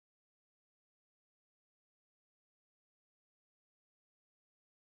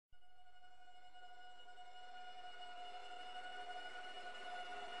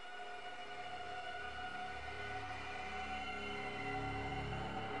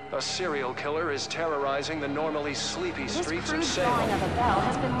A serial killer is terrorizing the normally sleepy streets of This crude Salem. drawing of a bell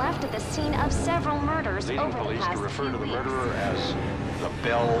has been left at the scene of several murders Leading over the police past to refer few to the weeks. murderer as the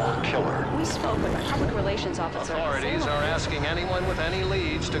Bell Killer. We spoke with a public relations officer. Authorities are asking anyone with any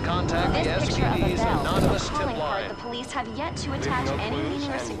leads to contact the This picture of a SPD's bell anonymous is a tip calling card line. the police have yet to attach no any clues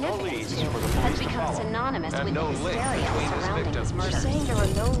meaning or and no significance leads to, for the has police to become follow. synonymous And with no the link hysteria between his surrounding victims. his murder. You're saying there are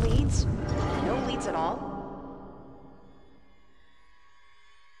no leads? No leads at all?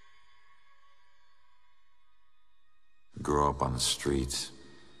 Grow up on the streets.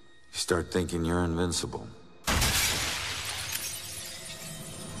 You start thinking you're invincible.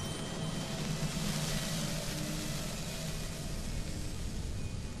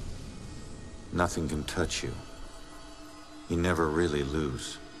 Nothing can touch you. You never really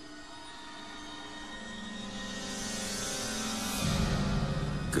lose.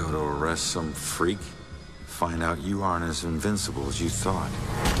 Go to arrest some freak, find out you aren't as invincible as you thought.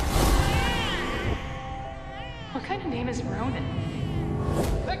 What kind of name is Ronan?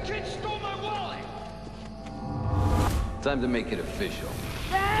 That kid stole my wallet! Time to make it official.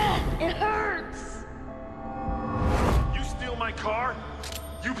 It hurts! You steal my car?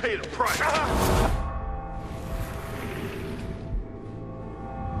 You paid a price.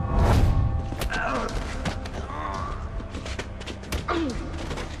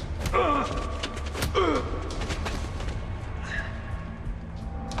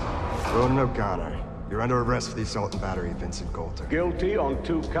 Ronan O'Connor, you're under arrest for the assault and battery of Vincent Coulter. Guilty on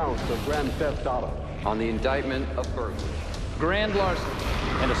 2 counts of grand theft auto. On the indictment of burglary. Grand larceny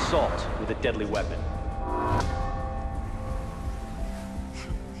and assault with a deadly weapon.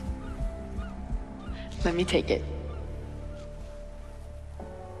 Let me take it.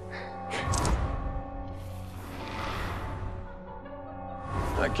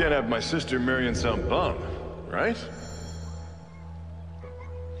 I can't have my sister marrying some bum, right?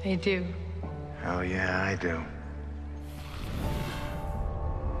 They do. Hell yeah, I do.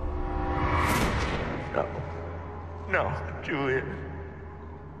 No. No, Juliet.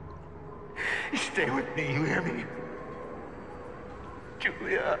 Stay with me, you hear me?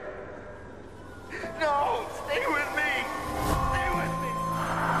 Julia. No, stay with me. Stay with me.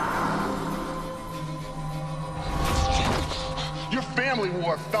 Your family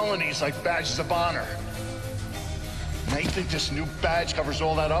wore felonies like badges of honor. Now you think this new badge covers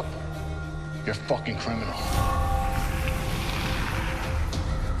all that up? You're a fucking criminal.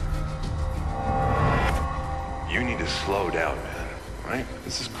 You need to slow down, man. Right?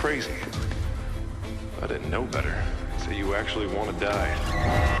 This is crazy. If I didn't know better, I'd say you actually want to die.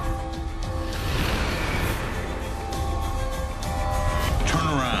 Turn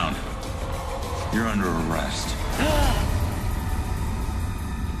around. You're under arrest.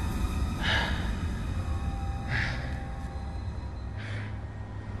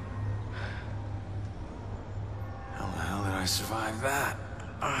 How the hell did I survive that?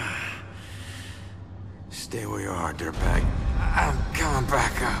 Stay where you are, dirtbag. I'm coming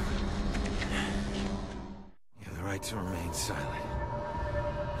back up. You have the right to remain silent.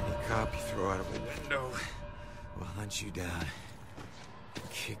 Any cop you throw out of a window will hunt you down and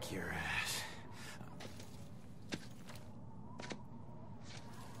kick your ass.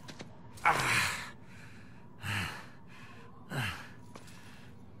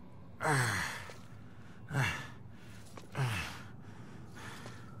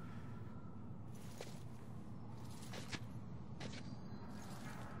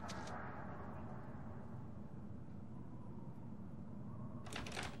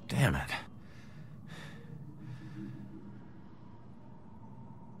 Damn it.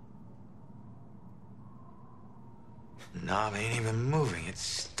 Knob ain't even moving, it's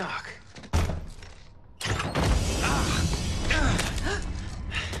stuck.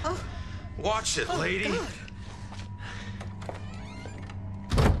 Watch it, lady.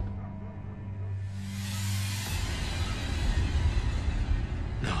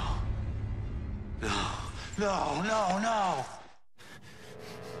 No. No. No, no, no.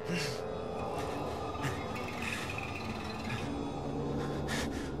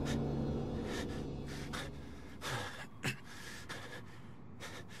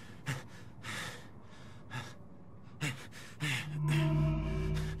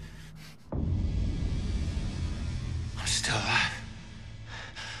 I'm still alive.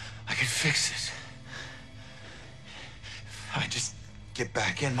 I can fix this. If I just get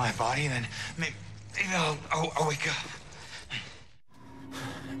back in my body, then maybe I'll wake up.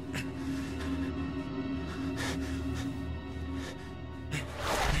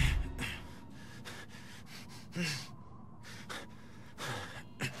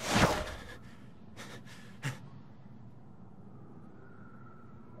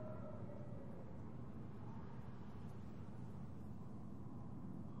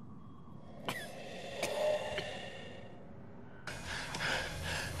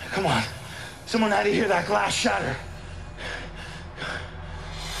 Someone had to hear that glass shatter.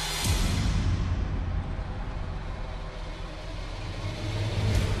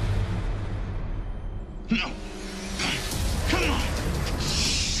 No. Come on.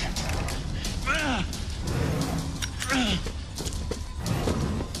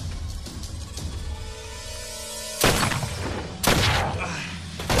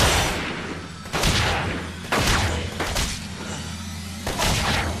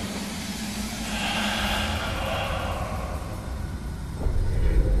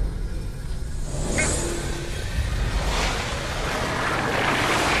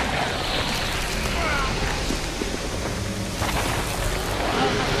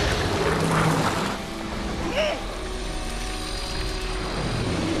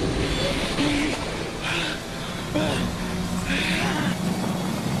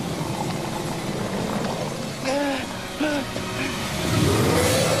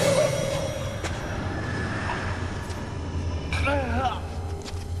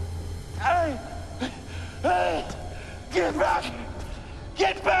 Get back!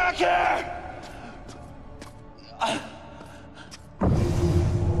 Get back here!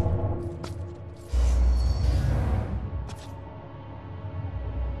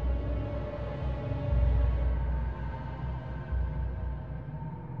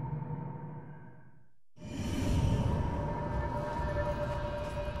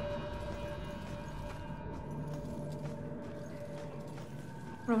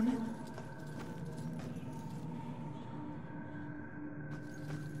 Ronan?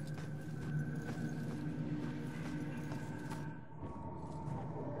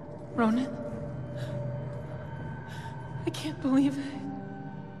 Ronan? I can't believe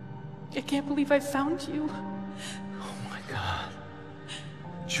it. I can't believe I found you. Oh my God.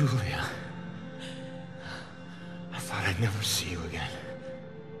 Julia. I thought I'd never see you again.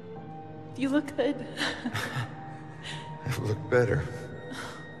 You look good. I've looked better.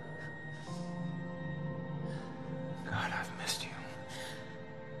 God, I've missed you.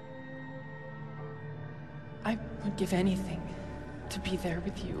 I would give anything to be there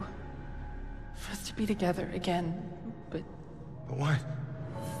with you. For us to be together again, but... But what?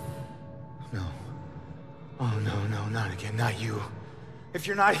 No. Oh, no, not again, not you. If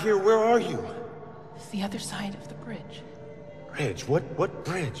you're not here, where are you? It's the other side of the bridge. Bridge? What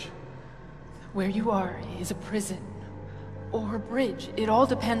bridge? Where you are is a prison. Or a bridge. It all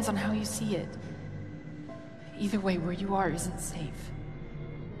depends on how you see it. Either way, where you are isn't safe.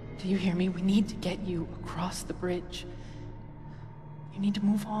 Do you hear me? We need to get you across the bridge. You need to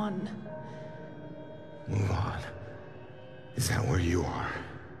move on. Move on? Is that where you are?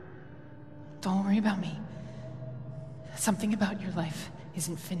 Don't worry about me. Something about your life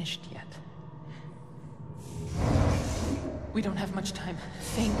isn't finished yet. We don't have much time.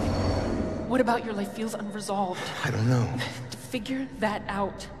 Think. What about your life feels unresolved? I don't know. Figure that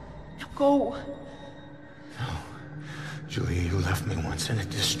out. Now go. No. Julia, you left me once and it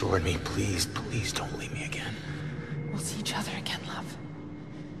destroyed me. Please don't leave me again. We'll see each other again, love.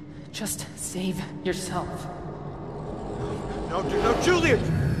 Just save yourself. No, Julia!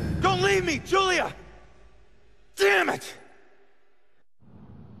 Don't leave me, Julia! Damn it!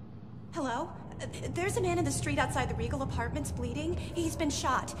 Hello? There's a man in the street outside the Regal Apartments bleeding. He's been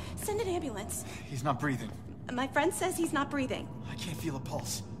shot. Send an ambulance. He's not breathing. My friend says he's not breathing. I can't feel a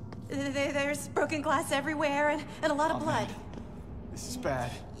pulse. There's broken glass everywhere and a lot of blood. Man. This is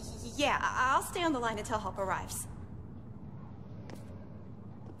bad. Yeah, I'll stay on the line until help arrives.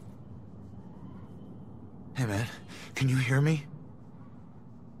 Hey, man, can you hear me?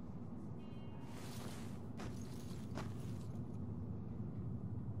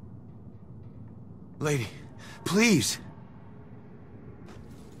 Lady, please!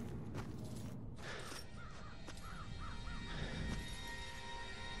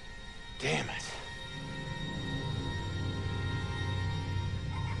 Damn it.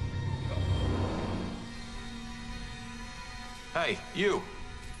 Hey, you!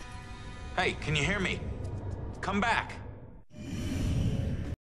 Hey, can you hear me? Come back!